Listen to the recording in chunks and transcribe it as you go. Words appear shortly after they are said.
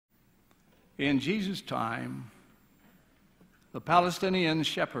In Jesus' time, the Palestinian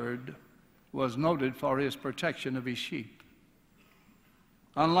shepherd was noted for his protection of his sheep.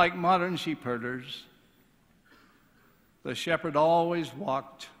 Unlike modern sheep herders, the shepherd always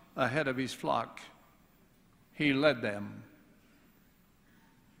walked ahead of his flock. He led them.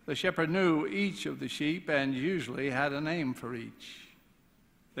 The shepherd knew each of the sheep and usually had a name for each.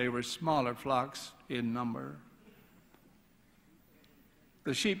 They were smaller flocks in number.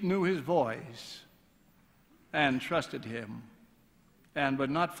 The sheep knew his voice and trusted him and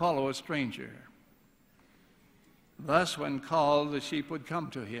would not follow a stranger. Thus, when called, the sheep would come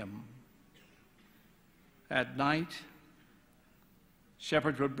to him. At night,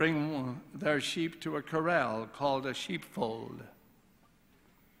 shepherds would bring their sheep to a corral called a sheepfold.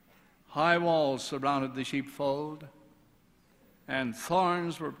 High walls surrounded the sheepfold, and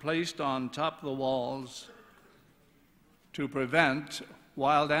thorns were placed on top of the walls to prevent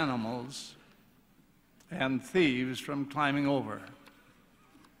wild animals and thieves from climbing over.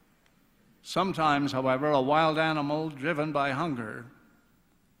 Sometimes, however, a wild animal driven by hunger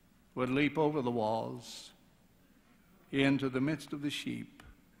would leap over the walls into the midst of the sheep,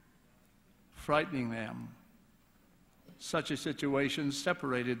 frightening them. Such a situation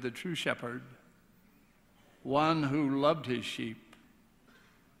separated the true shepherd, one who loved his sheep,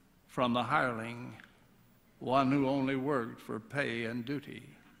 from the hireling, one who only worked for pay and duty.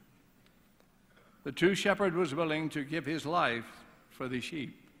 The true shepherd was willing to give his life for the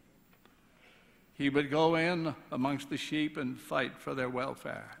sheep. He would go in amongst the sheep and fight for their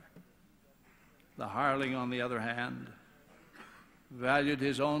welfare. The hireling, on the other hand, valued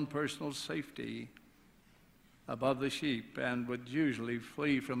his own personal safety above the sheep and would usually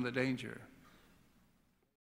flee from the danger.